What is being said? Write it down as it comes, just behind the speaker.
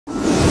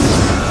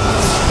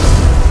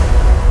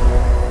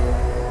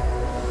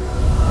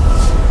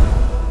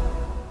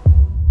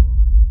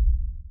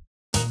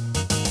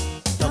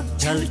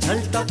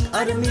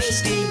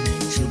সৃষ্টি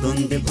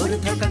সুগন্ধে ভরে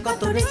থাকা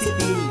কত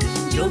রেসিপি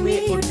জমে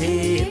ওঠে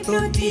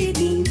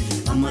প্রতিদিন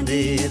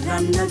আমাদের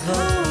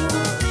রান্নাঘর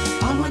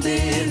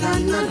আমাদের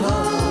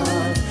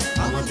রান্নাঘর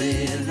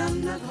আমাদের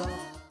রান্নাঘর।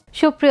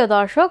 সুপ্রিয়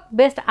দর্শক,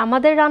 বেস্ট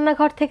আমাদের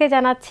রান্নাঘর থেকে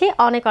জানাচ্ছি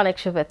অনেক অনেক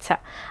শুভেচ্ছা।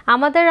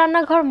 আমাদের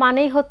রান্নাঘর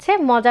মানেই হচ্ছে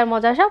মজার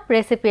মজার সব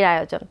রেসিপির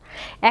আয়োজন।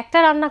 একটা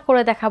রান্না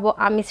করে দেখাবো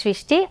আমি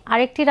সৃষ্টি,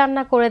 আরেকটি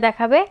রান্না করে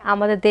দেখাবে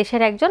আমাদের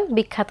দেশের একজন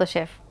বিখ্যাত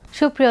শেফ।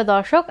 সুপ্রিয়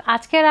দর্শক,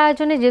 আজকের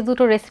আয়োজনে যে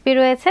দুটো রেসিপি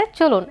রয়েছে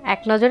চলুন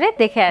এক নজরে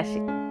দেখে আসি।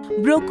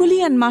 Broccoli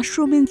and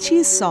mushroom in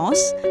cheese sauce,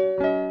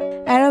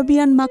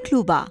 Arabian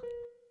মাকলুবা।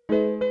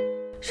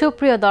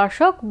 সুপ্রিয়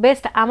দর্শক,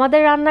 বেস্ট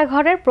আমাদের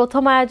রান্নাঘরের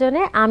প্রথম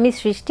আয়োজনে আমি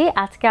সৃষ্টি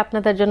আজকে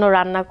আপনাদের জন্য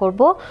রান্না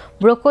করব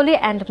broccoli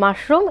and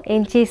mushroom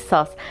in cheese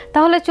sauce.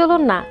 তাহলে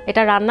চলুন না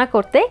এটা রান্না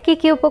করতে কি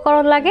কি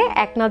উপকরণ লাগে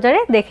এক নজরে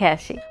দেখে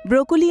আসি।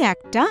 ব্রোকলি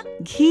একটা,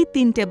 ঘি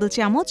 3 টেবিল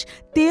চামচ,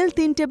 তেল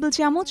 3 টেবিল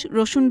চামচ,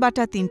 রসুন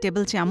বাটা 3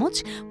 টেবিল চামচ,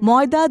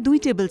 ময়দা 2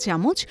 টেবিল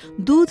চামচ,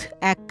 দুধ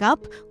 1 কাপ,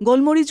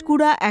 গোলমরিচ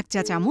গুঁড়া 1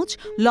 চা চামচ,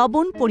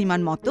 লবণ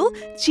পরিমাণ মতো,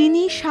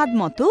 চিনি স্বাদ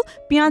মতো,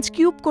 পেঁয়াজ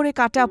কিউব করে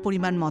কাটা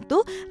পরিমাণ মতো,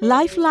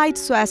 লাইফ লাইট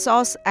সোয়া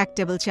সস 1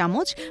 টেবিল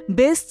চামচ,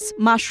 বেস্ট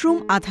মাশরুম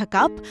আধা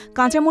কাপ,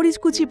 কাঁচামরিচ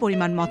কুচি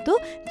পরিমাণ মতো,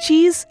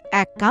 cheese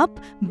 1 cup,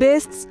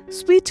 best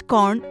sweet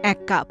corn 1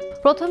 cup.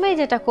 প্রথমেই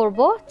যেটা করব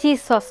চিজ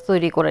সস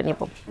তৈরি করে নিব।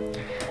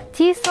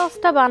 চিজ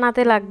সসটা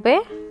বানাতে লাগবে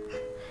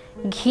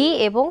ঘি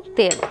এবং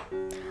তেল।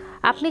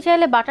 আপনি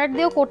চাইলে বাটার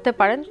দিয়েও করতে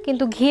পারেন,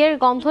 কিন্তু ঘিয়ের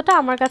গন্ধটা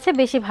আমার কাছে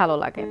বেশি ভালো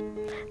লাগে,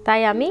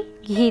 তাই আমি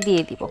ঘি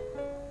দিয়ে দিব।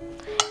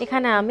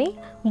 এখানে আমি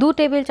 2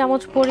 টেবিল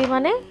চামচ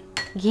পরিমাণে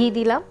ঘি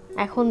দিলাম।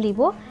 এখন দিব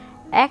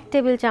 1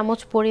 টেবিল চামচ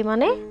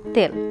পরিমাণে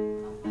তেল।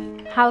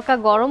 হালকা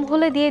গরম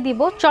হলে দিয়ে দিব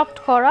চপড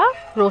করা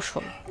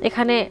রসুন।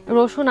 এখানে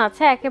রসুন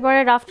আছে, একেবারে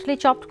রাফলি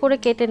চপড করে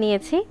কেটে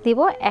নিয়েছি, দিব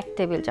 1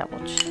 টেবিল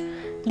চামচ।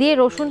 দিয়ে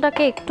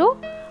রসুনটাকে একটু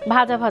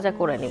ভাজা ভাজা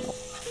করে নিব।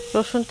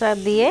 রসুনটা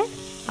দিয়ে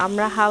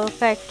আমরা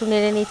হালকা একটু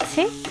নেড়ে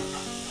নিচ্ছি।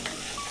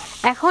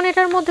 এখন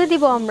এটার মধ্যে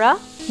দিব আমরা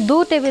 2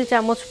 টেবিল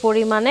চামচ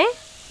পরিমাণে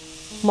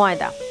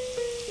ময়দা।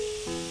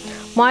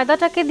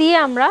 ময়দাটাকে দিয়ে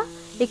আমরা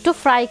একটু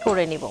ফ্রাই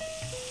করে নিব।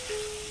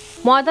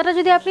 ময়দাটা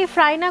যদি আপনি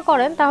ফ্রাই না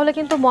করেন তাহলে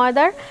কিন্তু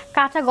ময়দার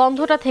কাঁচা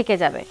গন্ধটা থেকে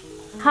যাবে।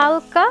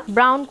 হালকা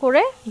ব্রাউন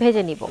করে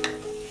ভেজে নিব।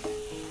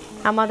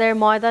 আমাদের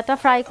ময়দাটা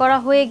ফ্রাই করা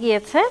হয়ে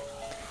গিয়েছে।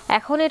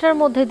 এখন এটার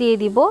মধ্যে দিয়ে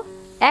দিব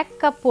 1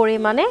 কাপ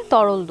পরিমাণে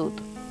তরল দুধ।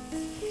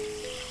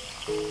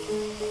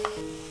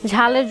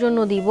 ঝালের জন্য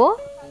দিব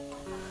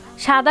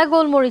সাদা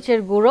গোলমরিচের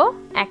গুঁড়ো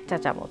 1 চা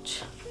চামচ।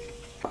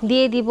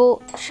 দিয়ে দিব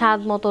স্বাদ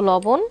মতো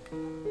লবণ,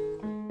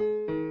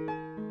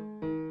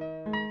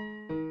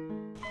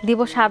 দিব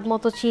স্বাদ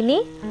মতো চিনি।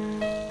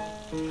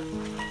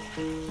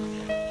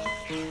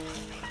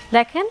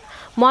 দেখেন,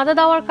 ময়দা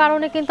দেওয়ার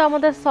কারণে কিন্তু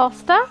আমাদের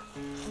সসটা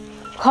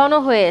ঘন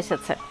হয়ে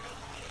এসেছে।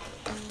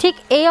 ঠিক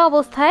এই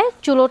অবস্থায়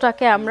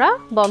চুলোটাকে আমরা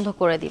বন্ধ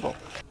করে দিব।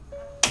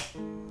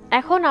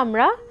 এখন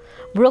আমরা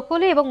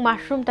ব্রোকলি এবং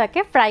মাশরুমটাকে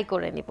ফ্রাই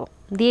করে নিব।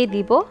 দিয়ে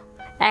দিব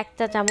 1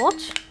 চা চামচ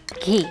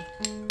ঘি,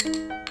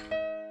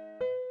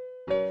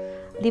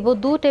 দিব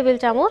 2 টেবিল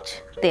চামচ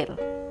তেল।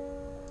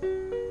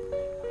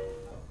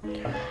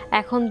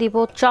 এখন দিব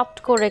চপড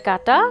করে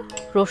কাটা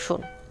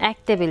রসুন 1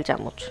 টেবিল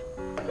চামচ।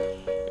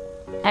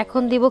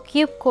 এখন দিব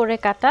কিউব করে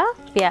কাটা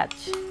পেঁয়াজ।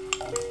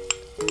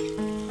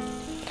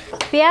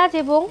 পেঁয়াজ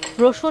এবং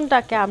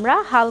রসুনটাকে আমরা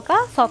হালকা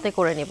সতে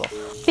করে নিব।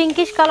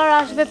 পিঙ্কিশ কালার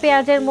আসবে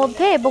পেঁয়াজের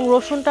মধ্যে এবং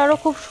রসুনটারও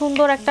খুব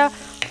সুন্দর একটা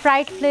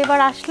ফ্রাইড ফ্লেভার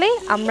আসলেই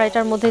আমরা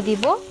এটার মধ্যে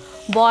দিব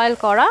বয়েল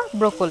করা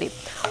ব্রোকলি।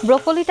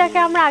 ব্রোকলিটাকে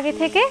আমরা আগে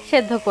থেকে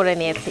সেদ্ধ করে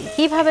নিয়েছি।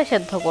 কিভাবে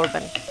সেদ্ধ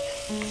করবেন?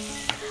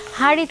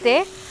 হাঁড়িতে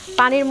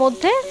পানির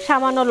মধ্যে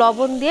সামান্য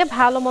লবণ দিয়ে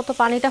ভালো মতো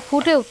পানিটা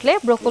ফুটে উঠলে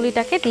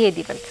ব্রোকলিটাকে দিয়ে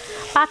দিবেন।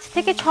 5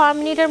 থেকে 6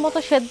 মিনিটের মতো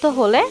সেদ্ধ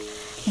হলে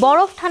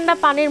বরফ ঠান্ডা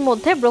পানির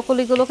মধ্যে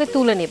ব্রোকলিগুলোকে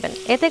তুলে নেবেন।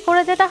 এতে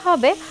করে যেটা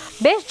হবে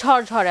বেশ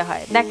ঝরঝরে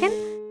হয়। দেখেন,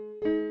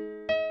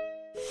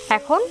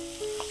 এখন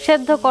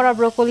সেদ্ধ করা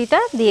ব্রোকলিটা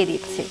দিয়ে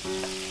দিচ্ছি।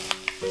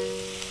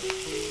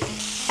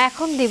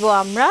 এখন দিব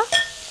আমরা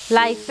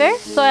লাইফের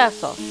সয়া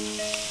সস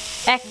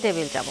 1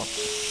 টেবিল চামচ।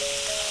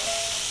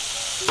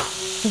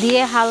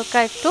 দিয়ে হালকা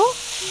একটু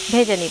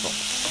ভেজে নিব।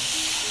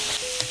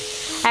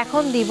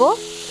 এখন দিব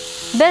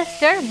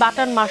বেস্টের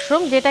বাটন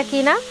মাশরুম, যেটা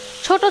কিনা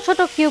ছোট ছোট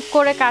কিউব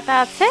করে কাটা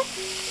আছে।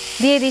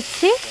 দিয়ে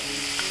দিচ্ছি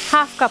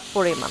 1/2 কাপ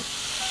পরিমাণ।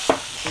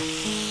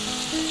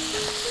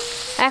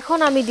 এখন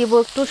আমি দিব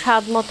একটু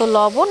স্বাদ মতো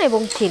লবণ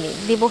এবং চিনি।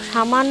 দিব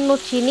সামান্য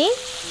চিনি,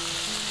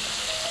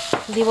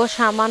 দিব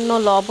সামান্য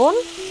লবণ।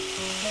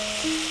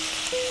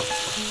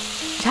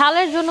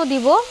 ঝালের জন্য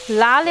দিব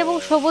লাল এবং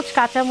সবুজ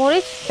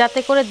কাঁচামরিচ, যাতে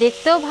করে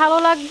দেখতেও ভালো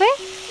লাগবে,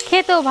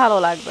 খেতেও ভালো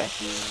লাগবে।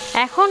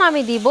 এখন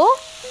আমি দিব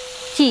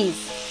চিজ।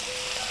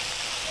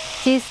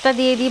 চিজটা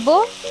দিয়ে দিব।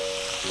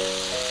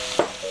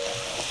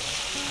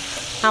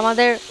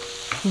 আমাদের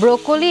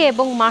ব্রোকলি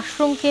এবং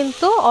মাশরুম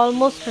কিন্তু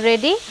অলমোস্ট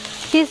রেডি।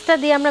 চিজটা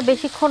দিয়ে আমরা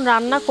বেশিক্ষণ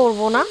রান্না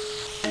করব না।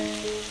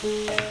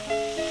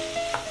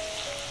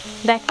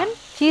 দেখেন,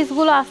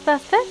 চিজগুলো আস্তে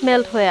আস্তে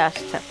মেল্ট হয়ে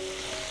আসছে।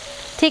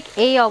 ঠিক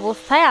এই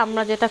অবস্থায়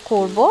আমরা যেটা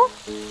করব,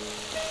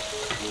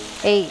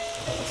 এই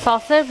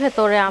সসের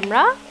ভেতরে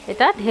আমরা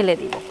এটা ঢেলে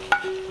দিব।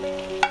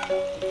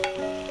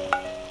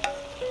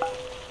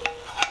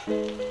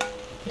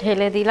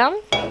 ঢেলে দিলাম,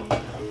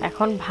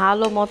 এখন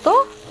ভালো মতো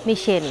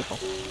মিশিয়ে নিব।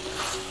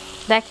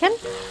 দেখেন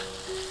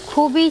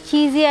খুবই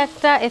চিজি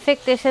একটা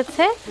এফেক্ট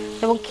এসেছে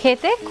এবং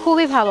খেতে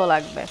খুবই ভালো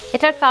লাগবে।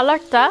 এটার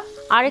কালারটা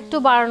আরেকটু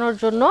বাড়ানোর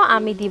জন্য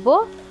আমি দিব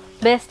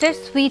বেস্টের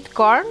সুইট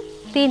কর্ন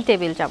 3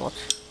 টেবিল চামচ।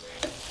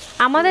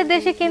 আমাদের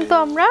দেশে কিন্তু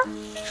আমরা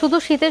শুধু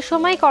শীতের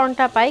সময়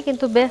কর্নটা পাই,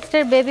 কিন্তু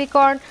বেস্টের বেবি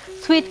কর্ন,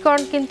 সুইট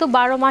কর্ন কিন্তু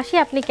 12 মাসই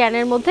আপনি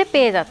ক্যানের মধ্যে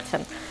পেয়ে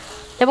যাচ্ছেন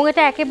এবং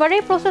এটা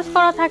একেবারেই প্রসেস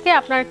করা থাকে,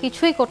 আপনার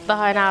কিছুই করতে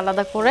হয় না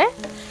আলাদা করে,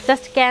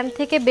 জাস্ট ক্যান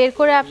থেকে বের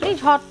করে আপনি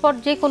ঝটপট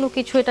যে কোনো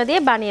কিছু এটা দিয়ে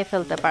বানিয়ে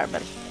ফেলতে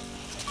পারবেন।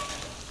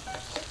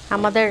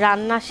 আমাদের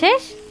রান্না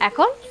শেষ,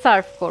 এখন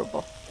সার্ভ করব।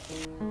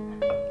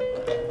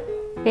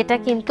 এটা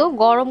কিন্তু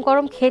গরম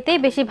গরম খেতেই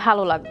বেশি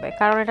ভালো লাগবে,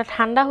 কারণ এটা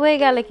ঠান্ডা হয়ে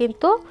গেলে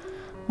কিন্তু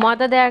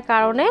ময়দা দেওয়ার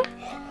কারণে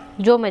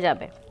জমে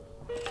যাবে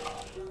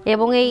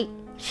এবং এই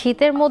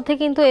শীতের মধ্যে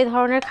কিন্তু এই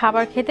ধরনের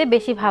খাবার খেতে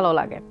বেশি ভালো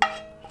লাগে।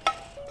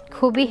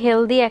 খুবই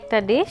হেলদি একটা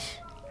ডিশ।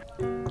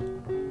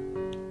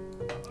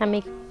 আমি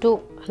একটু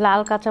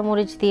লাল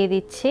কাঁচামরিচ দিয়ে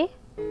দিচ্ছি।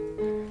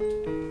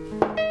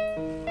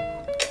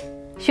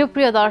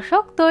 সুপ্রিয়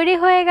দর্শক, তৈরি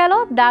হয়ে গেল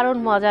দারুণ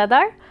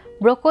মজাদার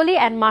broccoli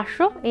and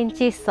mushroom in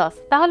cheese sauce.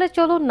 তাহলে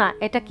চলুন না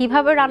এটা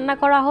কিভাবে রান্না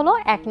করা হলো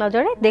এক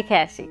নজরে দেখে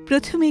আসি।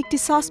 প্রথমে একটি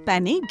সস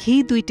প্যানে ঘি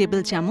 2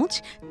 টেবিল চামচ,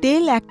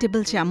 তেল 1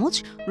 টেবিল চামচ,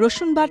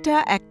 রসুন বাটা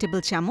 1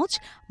 টেবিল চামচ,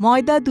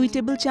 ময়দা 2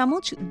 টেবিল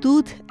চামচ,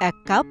 দুধ 1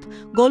 কাপ,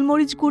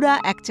 গোলমরিচ গুঁড়া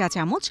 1 চা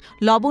চামচ,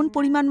 লবণ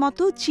পরিমাণ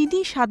মতো, চিনি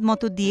স্বাদ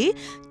মতো দিয়ে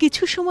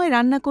কিছু সময়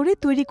রান্না করে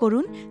তৈরি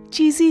করুন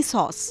চিজি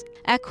সস।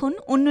 এখন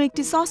অন্য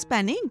একটি সস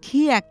প্যানে ঘি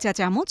 1 চা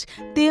চামচ,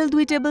 তেল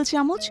 2 টেবিল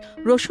চামচ,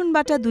 রসুন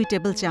বাটা 2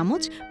 টেবিল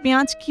চামচ,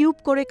 পেঁয়াজ কিউব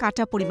করে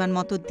কাটা পরিমাণ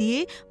মতো দিয়ে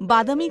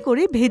বাদামি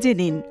করে ভেজে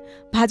নিন।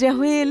 ভাজা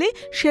হয়ে এলে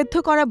সেদ্ধ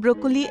করা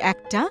ব্রোকলি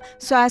 1টা,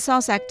 সয়া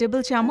সস 1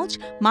 টেবিল চামচ,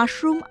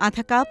 মাশরুম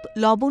আধা কাপ,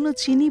 লবণ ও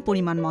চিনি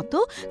পরিমাণ মতো,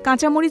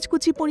 কাঁচামরিচ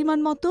কুচি পরিমাণ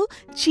মতো,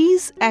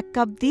 চিজ 1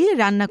 কাপ দিয়ে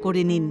রান্না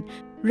করে নিন।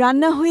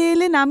 রান্না হয়ে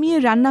এলে নামিয়ে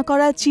রান্না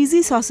করা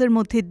চিজি সসের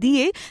মধ্যে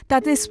দিয়ে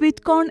তাতে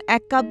সুইটকর্ন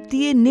 1 কাপ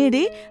দিয়ে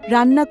নেড়ে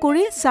রান্না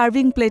করে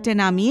সার্ভিং প্লেটে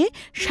নামিয়ে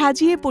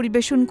সাজিয়ে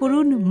পরিবেশন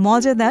করুন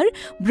মজাদার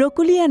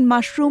broccoli and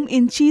mushroom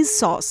in cheese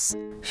sauce.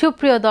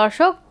 সুপ্রিয়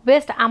দর্শক,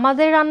 বেস্ট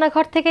আমাদের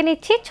রান্নাঘর থেকে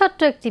নিচ্ছি ছোট্ট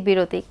একটি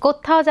বিরতি।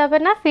 কোথাও যাবে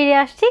না, ফিরে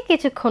আসছি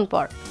কিছুক্ষণ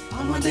পর।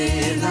 আমাদের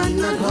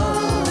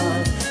রান্নাঘর,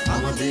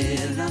 আমাদের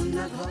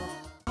রান্নাঘর,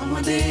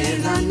 আমাদের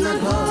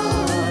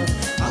রান্নাঘর,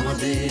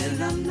 আমাদের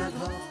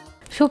রান্নাঘর।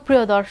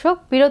 সুপ্রিয় দর্শক,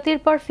 বিরতির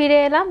পর ফিরে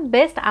এলাম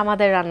বেস্ট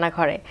আমাদের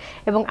রান্নাঘরে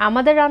এবং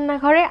আমাদের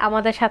রান্নাঘরে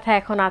আমাদের সাথে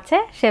এখন আছে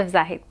শেফ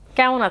জাহিদ।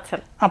 কেমন আছেন?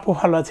 আপু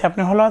ভালো আছি,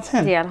 আপনি ভালো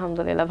আছেন? জি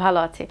আলহামদুলিল্লাহ ভালো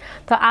আছি।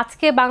 তো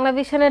আজকে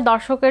বাংলাভিশনের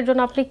দর্শকের জন্য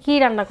আপনি কি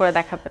রান্না করে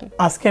দেখাবেন?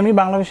 আজকে আমি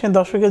বাংলাভিশনের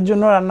দর্শকের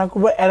জন্য রান্না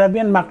করব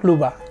আরাবিয়ান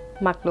মাকলুবা।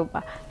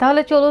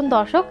 তাহলে চলুন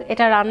দর্শক,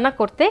 এটা রান্না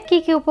করতে কি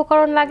কি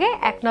উপকরণ লাগে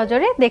এক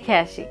নজরে দেখে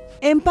আসি।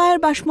 এম্পায়ার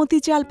বাসমতি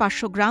চাল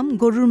 500 গ্রাম,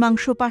 গরুর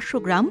মাংস 500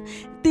 গ্রাম,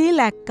 তেল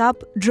 1 কাপ,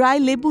 ড্রাই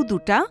লেবু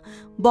 2টা,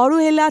 বড়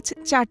এলাচ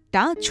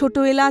 4টা, ছোট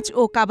এলাচ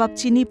ও কাবাব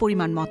চিনি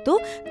পরিমাণ মতো,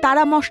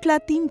 তারা মশলা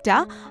 3টা,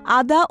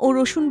 আদা ও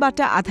রসুন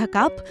বাটা আধা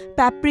কাপ,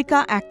 প্যাপ্রিকা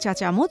 1 চা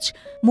চামচ,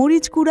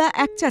 মরিচ গুঁড়া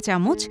 1 চা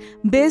চামচ,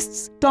 বেস্ট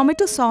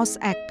টমেটো সস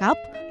 1 কাপ,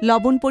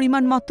 লবণ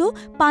পরিমাণ মতো,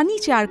 পানি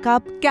 4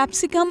 cup,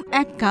 capsicum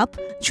 1 cup,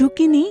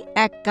 ঝুকিনি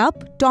 1 cup,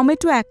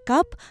 tomato 1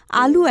 cup,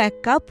 আলু 1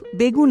 কাপ,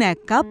 বেগুন 1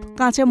 কাপ,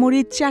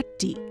 কাঁচামরিচ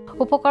 4টি।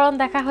 উপকরণ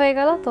দেখা হয়ে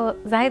গেল, তো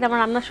জাহিদ আমরা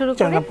রান্না শুরু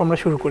করি। আমরা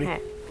শুরু করি।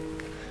 হ্যাঁ,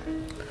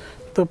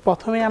 তো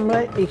প্রথমে আমরা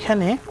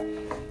এখানে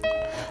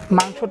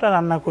মাংসটা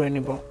রান্না করে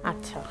নিব।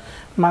 আচ্ছা,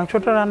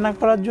 মাংসটা রান্না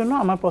করার জন্য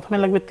আমার প্রথমে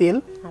লাগবে তেল।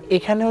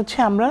 এখানে হচ্ছে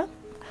আমরা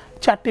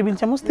 4 টেবিল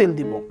চামচ তেল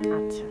দিব।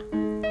 আচ্ছা,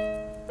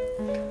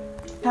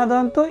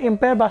 সাধারণত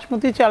এম্পায়ার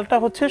বাসমতি চালটা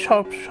হচ্ছে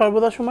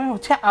সর্বদা সময়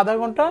হচ্ছে আধা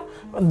ঘন্টা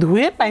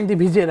ধুয়ে পানিতে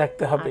ভিজিয়ে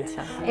রাখতে হবে।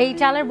 আচ্ছা, এই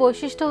চালের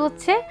বৈশিষ্ট্য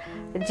হচ্ছে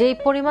যে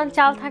পরিমাণ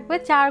চাল থাকবে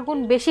 4 গুণ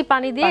বেশি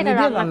পানি দিয়ে এটা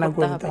রান্না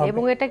করতে হবে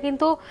এবং এটা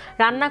কিন্তু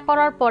রান্না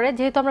করার পরে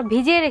যেহেতু আমরা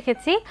ভিজিয়ে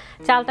রেখেছি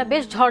চালটা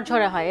বেশ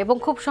ঝরঝরে হয় এবং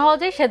খুব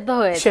সহজেই সেদ্ধ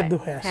হয়ে আসে।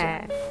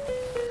 হ্যাঁ,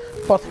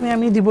 প্রথমে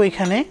আমি দিব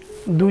এখানে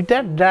 2টা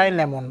ড্রাই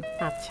লেমন।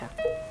 আচ্ছা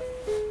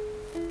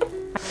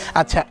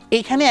আচ্ছা,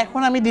 এখানে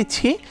এখন আমি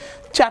দিচ্ছি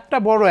 4টা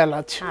বড়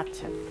এলাচ।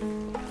 আচ্ছা,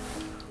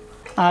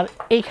 আর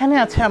এখানে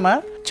আছে আমার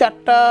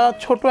 4টা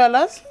ছোট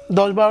এলাচ,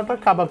 10-12টা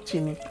কাবাব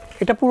চিনি,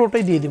 এটা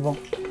পুরোটাই দিয়ে দিব।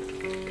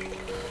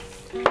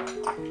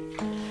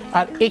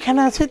 আর এখানে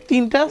আছে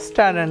 3টা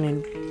স্টার আনিন,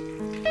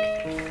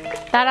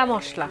 তারা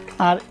মশলা।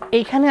 আর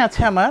এখানে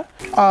আছে আমার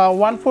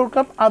 1/4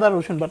 কাপ আদা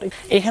রসুন বাটা।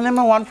 এখানে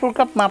আমার 1/4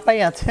 কাপ মাপাই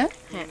আছে।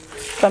 হ্যাঁ,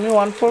 তো আমি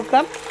 1/4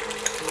 কাপ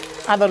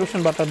আদা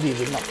রসুন বাটা দিয়ে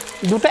দিলাম।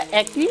 দুটো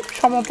একই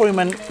সম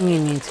পরিমাণ নিয়ে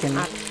নিয়েছি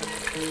আমি।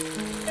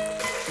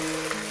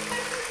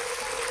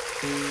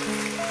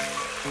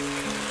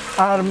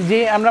 আর যে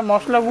আমরা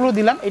মশলাগুলো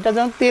দিলাম এটা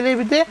যেন তেলের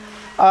ভিতরে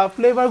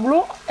ফ্লেভারগুলো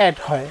অ্যাড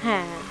হয়।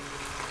 হ্যাঁ,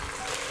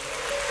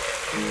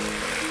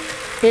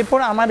 এরপর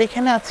আমার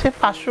এখানে আছে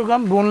 500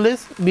 গ্রাম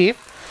বোনলেস বিফ।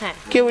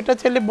 কেউ এটা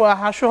চাইলে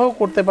হাঁসসহ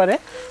করতে পারে,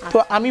 তো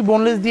আমি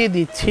বোনলেস দিয়ে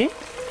দিচ্ছি।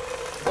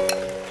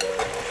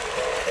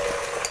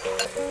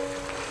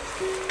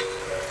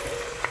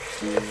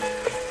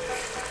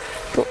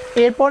 তো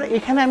এরপর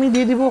এখানে আমি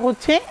দিয়ে দিব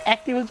হচ্ছে 1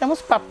 টেবিল চামচ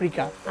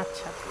পাপরিকা।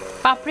 আচ্ছা,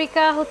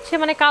 পাপরিকা হচ্ছে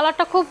মানে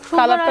কালারটা খুব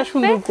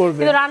সুন্দর করবে,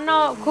 কিন্তু রান্না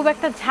খুব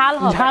একটা ঝাল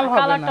হবে না,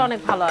 কালারটা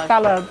অনেক ভালো আসবে।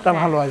 কালারটা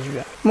ভালো আসবে।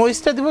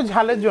 মরিচটা দিব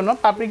ঝালের জন্য,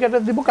 পাপরিকাটা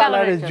দিব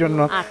কালারের জন্য।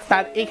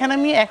 তার এখানে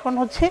আমি এখন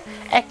হচ্ছে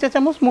 1 চা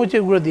চামচ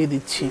মরিচের গুঁড়ো দিয়ে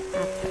দিচ্ছি।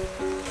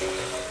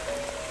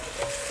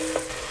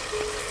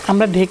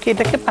 আমরা ঢেকে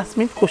এটাকে 5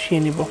 মিনিট কষিয়ে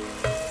নিব।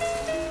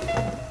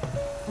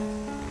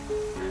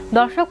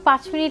 দর্শক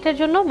 5 মিনিটের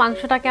জন্য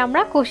মাংসটাকে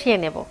আমরা কষিয়ে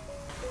নেব।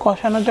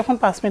 কষানো যখন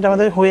 5 মিনিট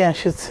আমাদের হয়ে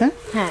এসেছে,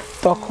 হ্যাঁ,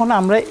 তখন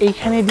আমরা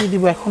এইখানে দিয়ে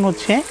দিব এখন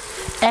হচ্ছে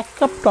 1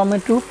 cup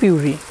tomato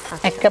puree.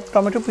 1 cup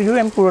tomato puree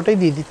আমি পুরোটাই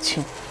দিয়ে দিচ্ছি।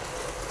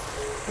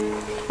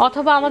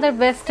 অথবা আমাদের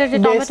বেস্টের যে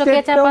টমেটো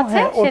কেচাপ আছে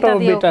সেটা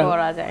দিয়েও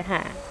করা যায়।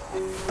 হ্যাঁ,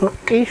 তো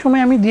এই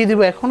সময় আমি দিয়ে দিব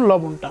এখন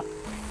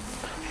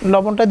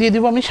লবণটা দিয়ে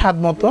দিব আমি স্বাদ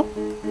মতো।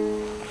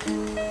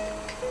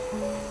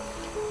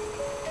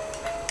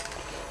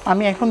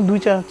 আমি এখন 2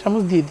 চা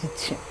চামচ দিয়ে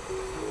দিচ্ছি।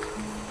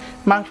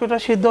 মাংসটা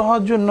সিদ্ধ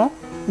হওয়ার জন্য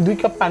 2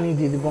 কাপ পানি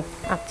দিয়ে দিব।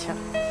 আচ্ছা,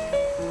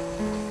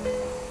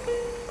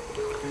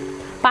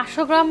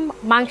 500 গ্রাম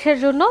মাংসের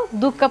জন্য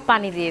 2 কাপ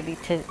পানি দিয়ে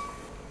দিচ্ছে।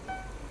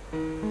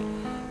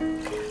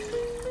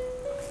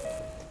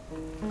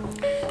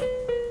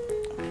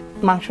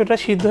 মাংসটা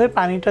সিদ্ধ হয়ে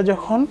পানিটা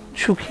যখন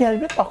শুকিয়ে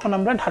আসবে তখন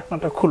আমরা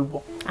ঢাকনাটা খুলবো।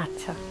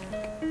 আচ্ছা,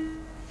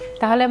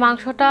 তাহলে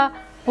মাংসটা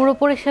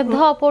পুরোপুরি সিদ্ধ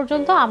হওয়া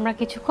পর্যন্ত আমরা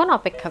কিছুক্ষণ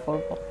অপেক্ষা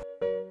করব।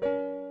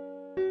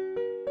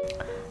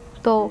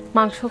 তো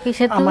মাংস কি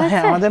সিদ্ধ হয়েছে?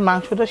 হ্যাঁ, আমাদের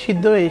মাংসটা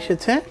সিদ্ধ হয়ে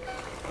এসেছে।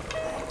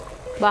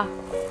 বাহ,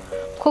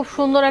 খুব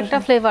সুন্দর একটা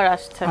ফ্লেভার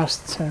আসছে।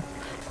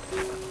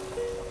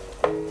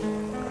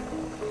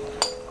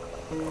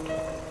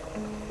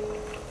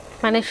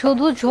 মানে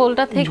শুধু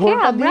ঝোলটা থেকে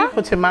আমরা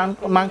হচ্ছে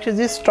মাংসের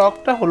যে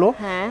স্টকটা হলো,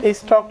 এই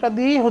স্টকটা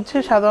দিয়ে হচ্ছে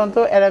সাধারণত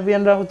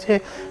আরাবিয়ানরা হচ্ছে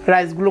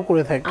রাইসগুলো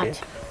করে থাকে।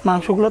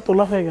 মাংসগুলো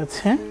তোলা হয়ে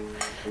গেছে।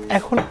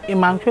 এখন এই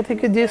মাংস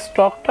থেকে যে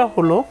স্টকটা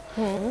হলো,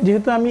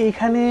 যেহেতু আমি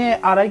এখানে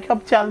 2.5 কাপ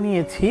চাল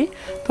নিয়েছি,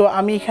 তো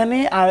আমি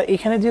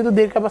এখানে যেহেতু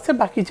 1.5 কাপ আছে,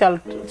 বাকি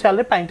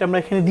চালের পানিটা আমরা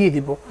এখানে দিয়ে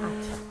দিব।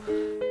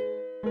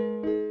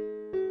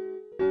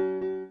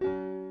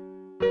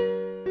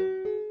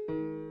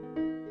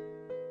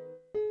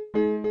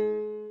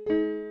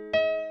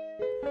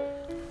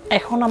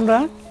 এখন আমরা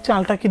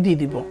চালটাকে দিয়ে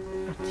দিব।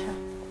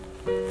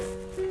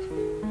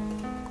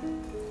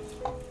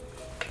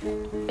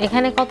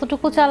 এখানে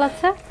কতটুকু চাল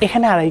আছে?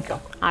 এখানে 2.5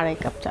 কাপ। 2.5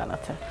 কাপ চাল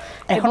আছে।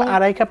 এখন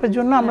 2.5 কাপের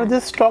জন্য আমরা যে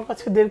স্টক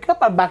আছে 1.5 কাপ,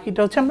 আর বাকিটা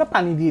হচ্ছে আমরা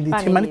পানি দিয়ে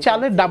দিচ্ছি, মানে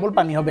চালের ডাবল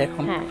পানি হবে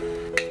এখন। হ্যাঁ,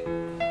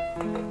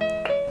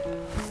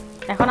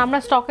 এখন আমরা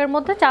স্টকের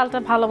মধ্যে চালটা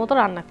ভালোমতো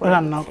রান্না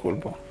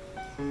করব।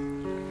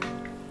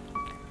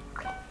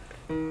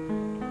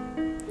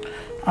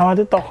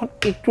 আমাদের তখন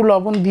একটু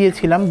লবণ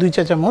দিয়েছিলাম 2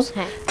 চা চামচ।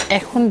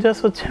 এখন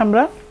জাস্ট হচ্ছে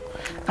আমরা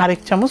 1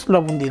 চামচ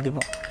লবণ দিয়ে দেব।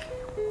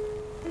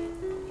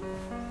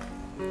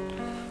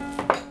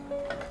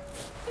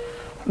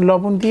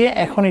 লবণ দিয়ে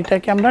এখন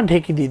এটাকে আমরা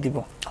ঢেকে দিয়ে দিব।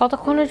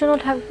 কতক্ষণের জন্য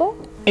ঢাকবো?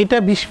 এটা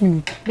 20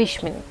 মিনিট। 20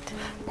 মিনিট।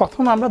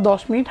 প্রথম আমরা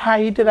 10 মিনিট হাই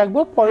হিটে রাখবো,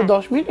 পরে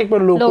 10 মিনিট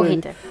একবার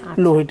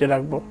লো হিটে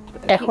রাখবো।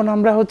 এখন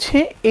আমরা হচ্ছে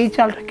এই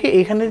চালটাকে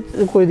এখানে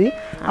করে দিই।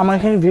 আমার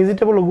এখানে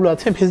ভেজিটেবল গুলো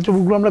আছে,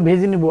 ভেজিটেবলগুলো আমরা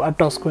ভেজে নিব আর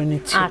টস করে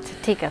নিচ্ছি। আচ্ছা,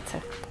 ঠিক আছে।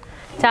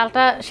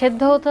 চালটা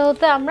সেদ্ধ হতে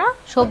হতে আমরা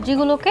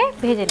সবজিগুলোকে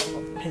ভেজে নেব।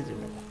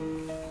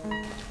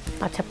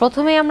 আচ্ছা,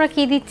 প্রথমে আমরা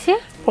কি দিচ্ছি?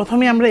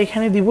 প্রথমে আমরা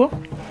এখানে দিব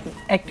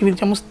 1 টেবিল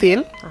চামচ তেল।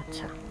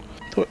 আচ্ছা,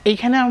 তো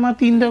এইখানে আমার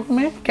 3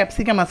 রকমের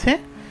ক্যাপসিকাম আছে।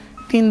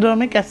 3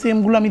 রকমের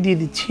ক্যাপসিকামগুলো আমি দিয়ে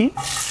দিচ্ছি।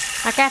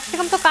 আর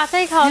ক্যাপসিকাম তো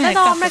কাঁচাই খাওয়া যায়,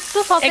 তো আমরা একটু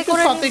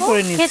সতে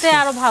করে নিব, খেতে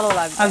আরো ভালো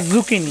লাগবে। আর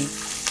জুকিনি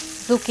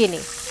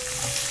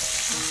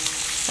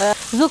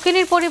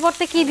জুকিনির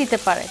পরিবর্তে কি দিতে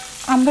পারে?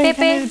 আমরা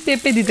এখানে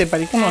পেঁপে দিতে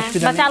পারি, কোনো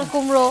অসুবিধা নেই। চাল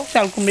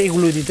কুমড়ো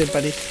এগুলো দিতে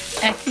পারি,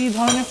 একই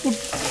ধরনের ফুড।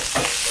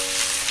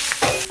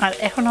 আর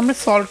এখন আমরা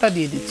সল্টটা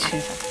দিয়ে দিচ্ছি,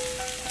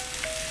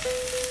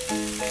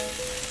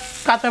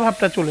 কাঁচা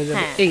ভাবটা চলে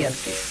যাবে, এই আর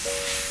কি।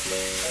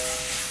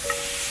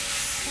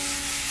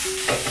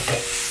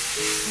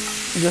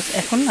 জাস্ট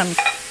এখন আমি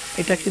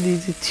এটাকে দিয়ে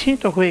দিচ্ছি,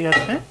 তো হয়ে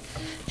গেছে।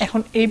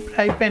 এখন এই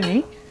ফ্রাই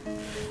প্যানেই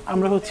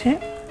আমরা হচ্ছে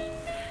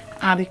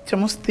 1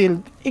 চামচ তেল,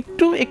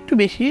 একটু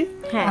বেশি,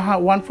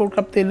 1/4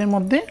 কাপ তেলের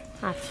মধ্যে।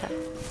 আচ্ছা,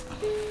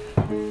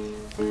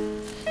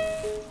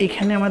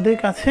 এখানে আমাদের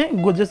কাছে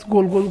জাস্ট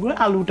গোল গোল করে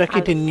আলুটা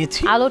কেটে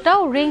নিয়েছি।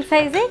 আলুটাও রিং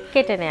সাইজে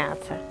কেটে নেওয়া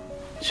আছে।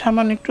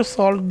 সামান্য একটু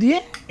সল্ট দিয়ে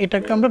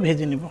এটাকে আমরা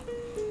ভেজে নিব।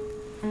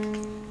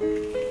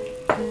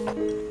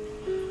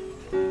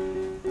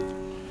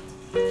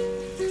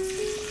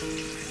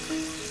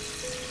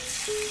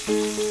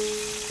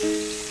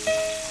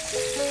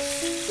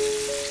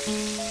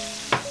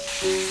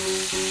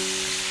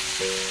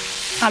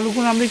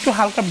 আলুগুলো আমরা একটু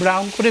হালকা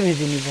ব্রাউন করে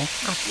ভেজে নিব।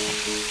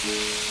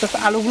 আচ্ছা,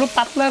 আলুগুলো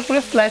পাতলা করে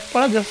স্লাইস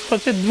করা, জাস্ট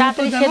হচ্ছে দ্রুত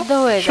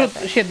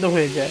সেদ্ধ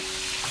হয়ে যায়।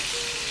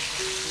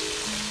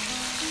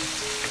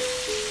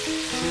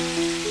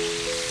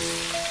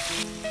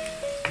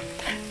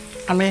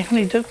 আমি এখন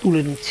এটা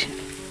তুলে নিচ্ছি।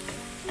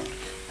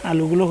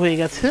 আলুগুলো হয়ে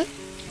গেছে।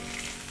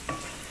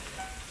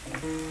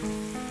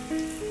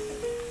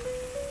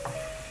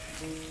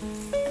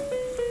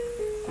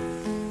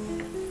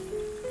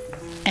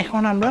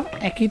 এখন আমরা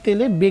একই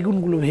তেলে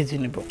বেগুনগুলো ভেজে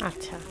নেব।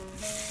 আচ্ছা,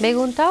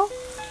 বেগুনটাও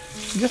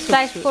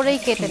স্লাইস করেই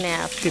কেটে নেওয়া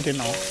আছে। কেটে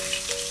নাও।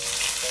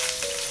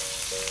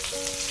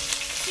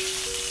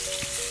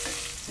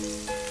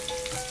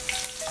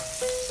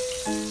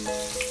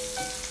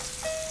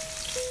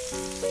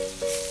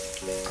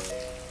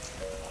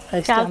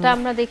 চালটা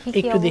আমরা দেখি কি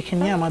একটু দেখে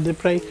নিই, আমাদের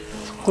প্রায়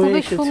হয়ে খুবই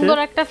এসেছে। সুন্দর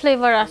একটা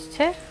ফ্লেভার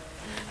আসছে।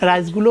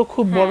 রাইসগুলো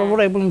খুব বড়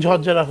বড় এবং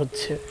ঝরঝরা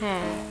হচ্ছে।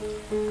 হ্যাঁ,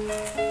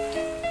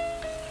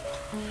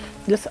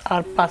 জাস্ট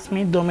আর 5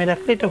 মিনিট দমে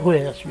রাখলে এটা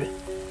হয়ে আসবে।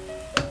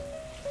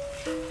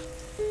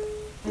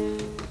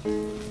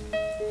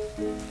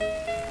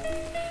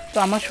 তো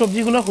আমার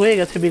সবজিগুলো হয়ে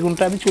গেছে,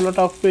 বেগুনটা আমি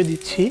চুলাটা অফ করে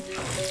দিচ্ছি।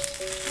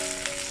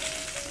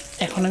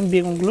 এখন আমি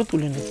বেগুনগুলো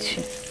তুলে নিচ্ছি।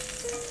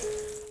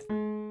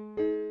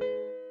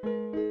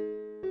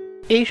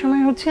 এই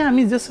সময় হচ্ছে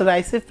আমি জাস্ট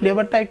রাইসের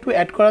ফ্লেভারটা একটু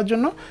অ্যাড করার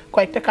জন্য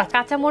কয়েকটা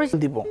কাঁচামরিচ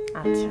দিব।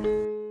 আচ্ছা,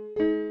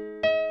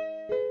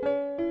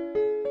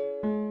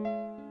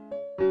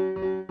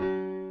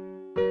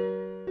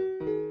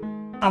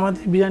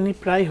 আমাদের বিরিয়ানি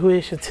প্রায় হয়ে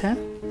এসেছে।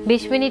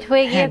 20 মিনিট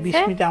হয়ে হ্যাঁ, গিয়েছে।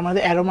 20 মিনিটে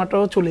আমাদের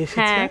অ্যারোমাটাও চলে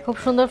এসেছে। হ্যাঁ, খুব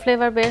সুন্দর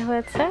ফ্লেভার বের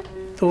হয়েছে।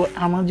 তো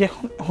আমার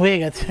যখন হয়ে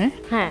গেছে,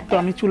 হ্যাঁ, তো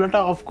আমি চুলাটা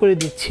অফ করে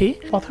দিচ্ছি।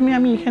 প্রথমে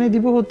আমি এখানে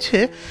দিব হচ্ছে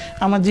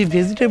আমার যে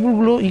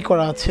ভেজিটেবলগুলো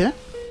করা আছে,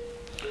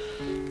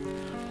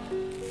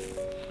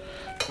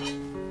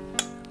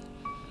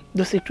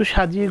 জাস্ট একটু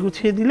সাজিয়ে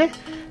গুছিয়ে দিলে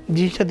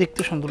জিনিসটা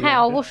দেখতে সুন্দর লাগবে।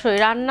 হ্যাঁ অবশ্যই,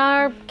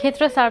 রান্নার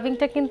ক্ষেত্রে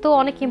সার্ভিংটা কিন্তু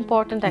অনেক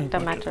ইম্পর্ট্যান্ট একটা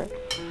ম্যাটার।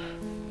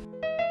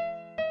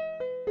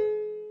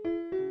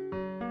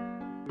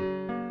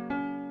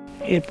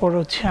 এরপর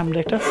হচ্ছে আমরা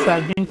একটা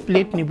সার্ভিং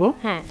প্লেট নিব।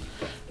 হ্যাঁ,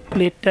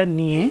 প্লেটটা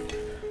নিয়ে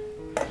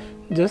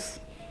জাস্ট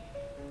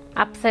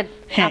আপসাইড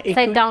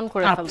একটু ডাউন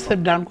করে ফেলবো। আপসাইড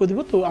ডাউন করে দিব।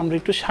 তো আমরা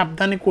একটু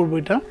সাবধানে করব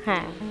এটা।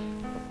 হ্যাঁ,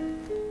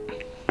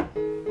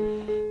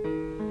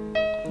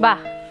 বাহ,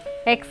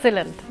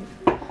 এক্সেলেন্ট,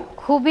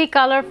 খুবই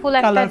কালারফুল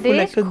একটা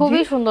ডিশ,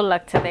 খুবই সুন্দর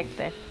লাগছে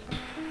দেখতে।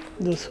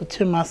 জাস্ট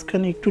হচ্ছে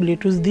মাঝখানে একটু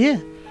লেটুস দিয়ে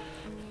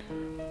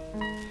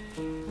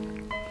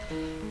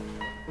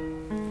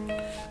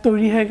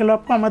তৈরি হয়ে গেল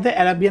আপু আমাদের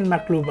আরাবিয়ান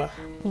মাকলুবা।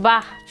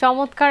 বাহ,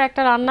 চমৎকার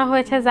একটা রান্না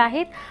হয়েছে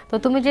জাহিদ। তো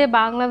তুমি যে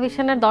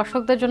বাংলাভিশনের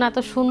দর্শকদের জন্য এত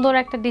সুন্দর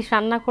একটা ডিশ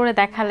রান্না করে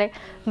দেখালে,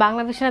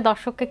 বাংলাভিশনের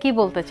দর্শককে কি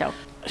বলতে চাও?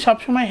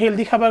 সবসময়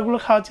হেলদি খাবারগুলো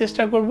খাওয়ার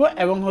চেষ্টা করব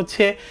এবং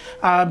হচ্ছে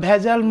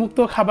ভেজাল মুক্ত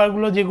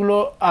খাবারগুলো যেগুলো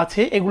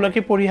আছে এগুলোকে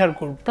পরিহার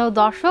করব। তো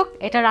দর্শক,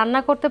 এটা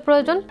রান্না করতে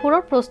প্রয়োজন পুরো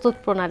প্রস্তুত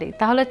প্রণালী,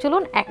 তাহলে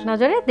চলুন এক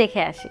নজরে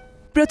দেখে আসি।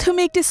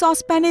 প্রথমে একটি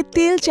সসপ্যানে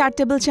তেল 4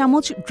 টেবিল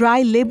চামচ,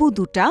 ড্রাই লেবু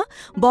 2টা,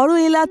 বড়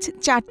এলাচ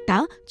 4টা,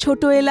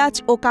 ছোট এলাচ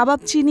ও কাবাব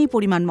চিনি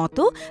পরিমাণ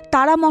মতো,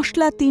 তারা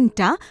মশলা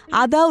 3টা,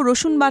 আদা ও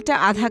রসুন বাটা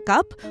আধা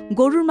কাপ,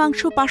 গরুর মাংস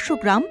 500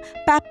 গ্রাম,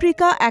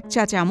 পাপরিকা 1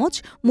 চা চামচ,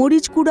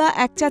 মরিচ গুঁড়া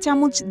 1 চা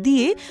চামচ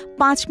দিয়ে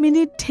 5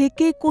 মিনিট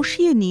ঢেকে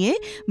কষিয়ে নিয়ে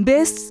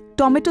বেস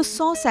টমেটো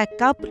সস 1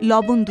 কাপ,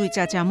 লবণ 2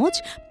 চা চামচ,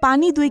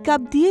 পানি 2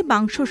 কাপ দিয়ে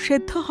মাংস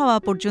সেদ্ধ হওয়া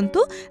পর্যন্ত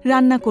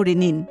রান্না করে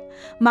নিন।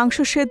 মাংস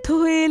সেদ্ধ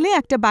হয়ে এলে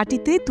একটা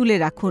বাটিতে তুলে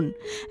রাখুন।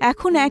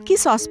 এখন একই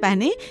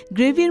সসপ্যানে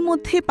গ্রেভির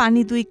মধ্যে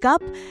পানি 2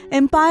 কাপ,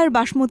 এম্পায়ার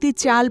বাসমতি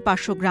চাল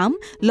 500 গ্রাম,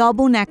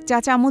 লবণ 1 চা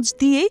চামচ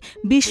দিয়ে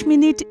 20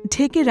 মিনিট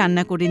ঢেকে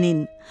রান্না করে নিন।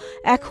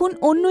 এখন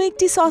অন্য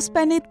একটি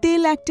সসপ্যানে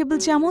তেল 1 টেবিল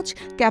চামচ,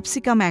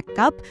 capsicum 1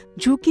 cup,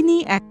 zucchini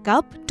 1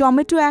 cup,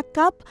 tomato 1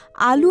 cup,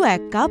 আলু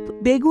 1 কাপ,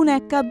 বেগুন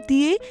 1 কাপ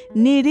দিয়ে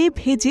নেড়ে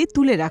ভেজে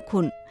তুলে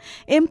রাখুন।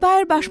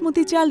 এম্পায়ার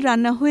বাসমতি চাল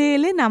রান্না হয়ে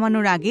এলে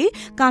নামানোর আগে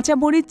কাঁচা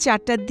মরিচ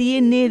 4টা দিয়ে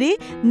নেড়ে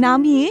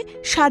নামিয়ে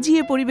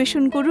সাজিয়ে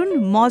পরিবেশন করুন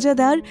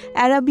মজাদার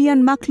আরাবিয়ান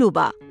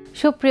মাকলুবা।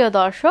 সুপ্রিয়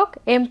দর্শক,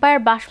 এম্পায়ার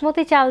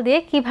বাসমতি চাল দিয়ে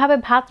কিভাবে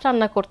ভাত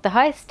রান্না করতে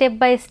হয় স্টেপ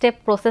বাই স্টেপ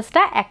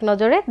প্রসেসটা এক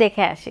নজরে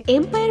দেখে আসি।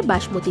 এম্পায়ার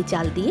বাসমতি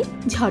চাল দিয়ে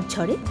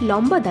ঝরঝরে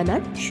লম্বা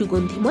দানার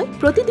সুগন্ধিময়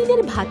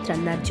প্রতিদিনের ভাত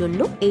রান্নার জন্য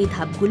এই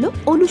ধাপগুলো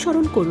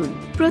অনুসরণ করুন।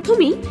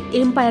 প্রথমেই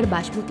এম্পায়ার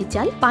বাসমতি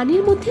চাল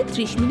পানির মধ্যে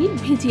 30 মিনিট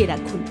ভিজিয়ে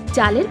রাখুন।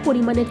 চালের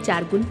পরিমাণের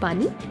 4 গুণ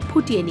পানি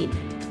ফুটিয়ে নিন।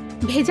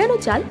 ভেজানো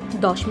চাল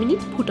 10 মিনিট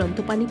ফুটন্ত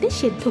পানিতে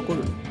সেদ্ধ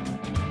করুন।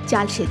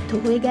 চাল সেদ্ধ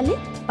হয়ে গেলে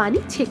পানি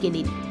ছেঁকে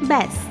নিন।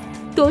 ব্যাস,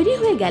 তৈরি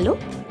হয়ে গেল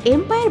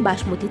এম্পায়ার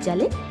বাসমতি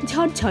চালে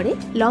ঝরঝরে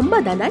লম্বা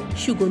দানার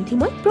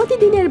সুগন্ধিময়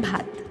প্রতিদিনের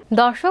ভাত।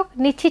 দর্শক,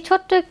 নিচ্ছি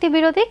ছোট্ট একটি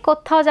বিরতি,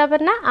 কোথাও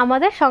যাবেন না,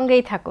 আমাদের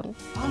সঙ্গেই থাকুন।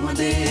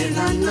 আমাদের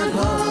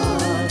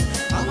রান্নাঘর,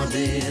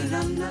 আমাদের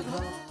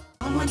রান্নাঘর,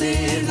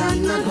 আমাদের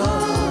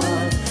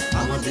রান্নাঘর,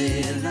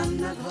 আমাদের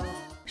রান্নাঘর।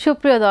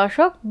 সুপ্রিয়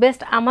দর্শক,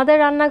 বেস্ট আমাদের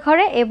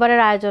রান্নাঘরে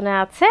এবারের আয়োজনে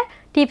আছে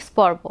টিপস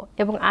পর্ব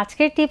এবং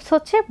আজকের টিপস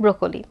হচ্ছে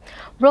ব্রোকলি।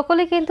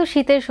 ব্রোকলি কিন্তু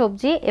শীতের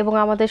সবজি এবং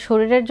আমাদের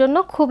শরীরের জন্য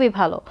খুবই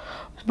ভালো।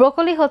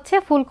 ব্রোকলি হচ্ছে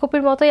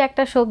ফুলকপির মতোই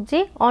একটা সবজি।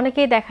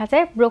 অনেকেই দেখা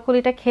যায়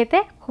ব্রোকলিটা খেতে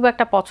খুব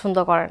একটা পছন্দ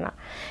করে না,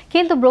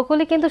 কিন্তু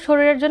ব্রোকলি কিন্তু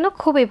শরীরের জন্য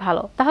খুবই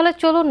ভালো। তাহলে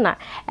চলুন না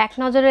এক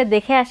নজরে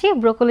দেখে আসি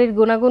ব্রোকলির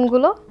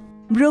গুণাগুণগুলো।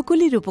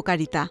 ব্রোকলির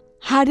উপকারিতা: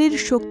 হাড়ের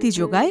শক্তি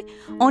যোগায়।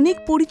 অনেক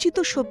পরিচিত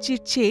সবজির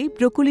চেয়ে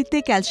ব্রোকলিতে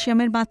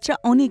ক্যালসিয়ামের মাত্রা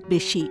অনেক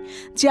বেশি,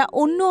 যা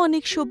অন্য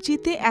অনেক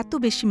সবজিতে এত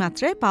বেশি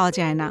মাত্রায় পাওয়া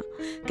যায় না।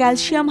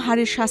 ক্যালসিয়াম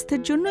হাড়ের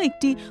স্বাস্থ্যের জন্য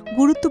একটি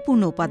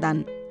গুরুত্বপূর্ণ উপাদান।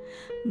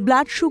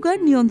 ব্লাড সুগার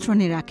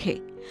নিয়ন্ত্রণে রাখে।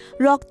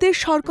 রক্তের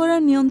শর্করা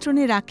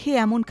নিয়ন্ত্রণে রাখে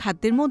এমন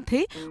খাদ্যের মধ্যে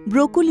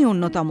ব্রোকলি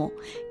অন্যতম।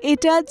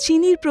 এটা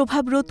চিনির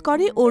প্রভাব রোধ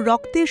করে ও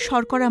রক্তের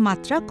শর্করা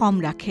মাত্রা কম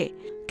রাখে,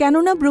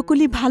 কেননা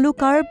ব্রোকলি ভালো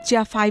কার্ব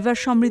যা ফাইবার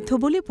সমৃদ্ধ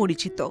বলে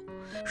পরিচিত।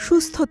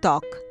 সুস্থ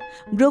ত্বক।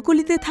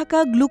 ব্রোকলিতে থাকা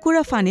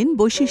গ্লুকোরাফানিন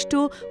বৈশিষ্ট্য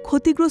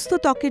ক্ষতিগ্রস্ত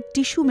ত্বকের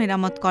টিস্যু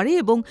মেরামত করে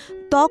এবং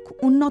ত্বক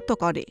উন্নত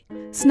করে।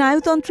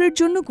 স্নায়ুতন্ত্রের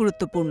জন্য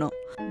গুরুত্বপূর্ণ।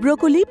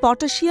 ব্রোকলি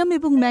পটাশিয়াম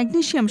এবং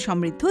ম্যাগনেসিয়াম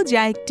সমৃদ্ধ,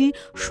 যা একটি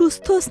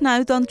সুস্থ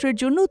স্নায়ুতন্ত্রের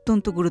জন্য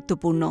অত্যন্ত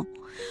গুরুত্বপূর্ণ।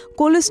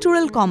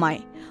 কোলেস্টেরল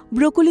কমায়।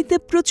 ব্রোকলিতে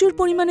প্রচুর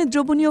পরিমাণে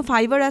দ্রবণীয়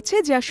ফাইবার আছে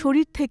যা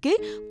শরীর থেকে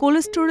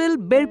কোলেস্টেরল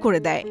বের করে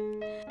দেয়।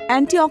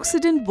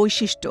 অ্যান্টিঅক্সিডেন্ট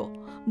বৈশিষ্ট্য।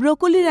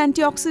 ব্রোকলির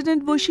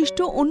অ্যান্টিঅক্সিডেন্ট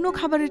বৈশিষ্ট্য অন্য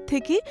খাবারের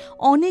থেকে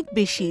অনেক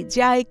বেশি,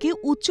 যা একে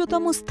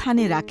উচ্চতম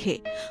স্থানে রাখে।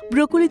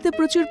 ব্রোকলিতে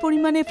প্রচুর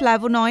পরিমাণে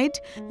ফ্ল্যাভোনয়েড,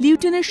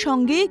 লিউটেনের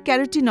সঙ্গে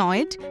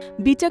ক্যারোটিনয়েড,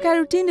 বিটা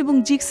ক্যারোটিন এবং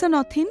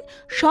জিক্সানথিন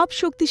সব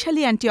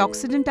শক্তিশালী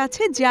অ্যান্টিঅক্সিডেন্ট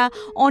আছে যা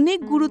অনেক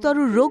গুরুতর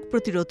রোগ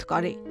প্রতিরোধ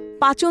করে।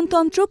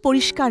 পাচনতন্ত্র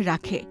পরিষ্কার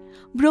রাখে।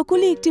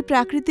 ব্রোকলি একটি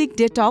প্রাকৃতিক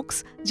ডেটক্স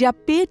যা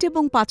পেট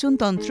এবং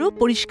পাচনতন্ত্র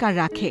পরিষ্কার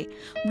রাখে।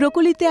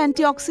 ব্রোকলিতে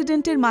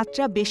অ্যান্টিঅক্সিডেন্টের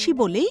মাত্রা বেশি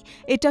বলেই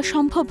এটা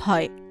সম্ভব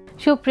হয়।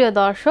 সুপ্রিয়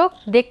দর্শক,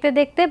 দেখতে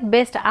দেখতে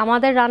বেস্ট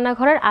আমাদের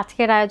রান্নাঘরের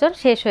আজকের আয়োজন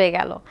শেষ হয়ে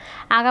গেল।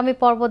 আগামী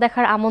পর্ব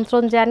দেখার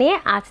আমন্ত্রণ জানিয়ে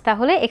আজ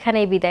তাহলে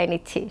এখানেই বিদায়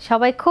নিচ্ছি।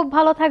 সবাই খুব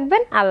ভালো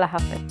থাকবেন। আল্লাহ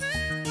হাফেজ।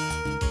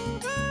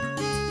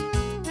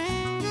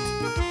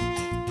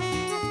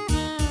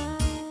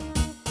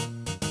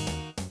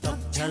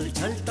 ঝাল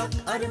ঝাল টক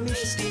আর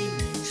মিষ্টি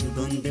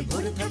সুগন্ধে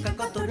ভরে থাকা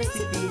কত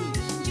রেসিপি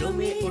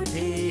জমে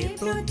ওঠে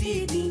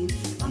প্রতিদিন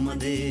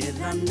আমাদের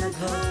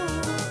রান্নাঘর।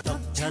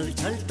 টক ঝাল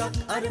ঝাল টক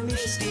আর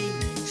মিষ্টি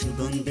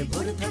সুগন্ধে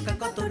ভরে থাকা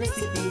কত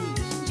রেসিপি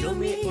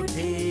জমে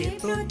ওঠে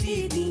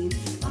প্রতিদিন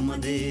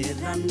আমাদের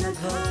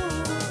রান্নাঘর।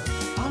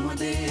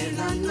 আমাদের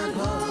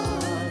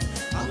রান্নাঘর,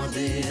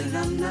 আমাদের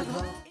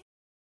রান্নাঘর।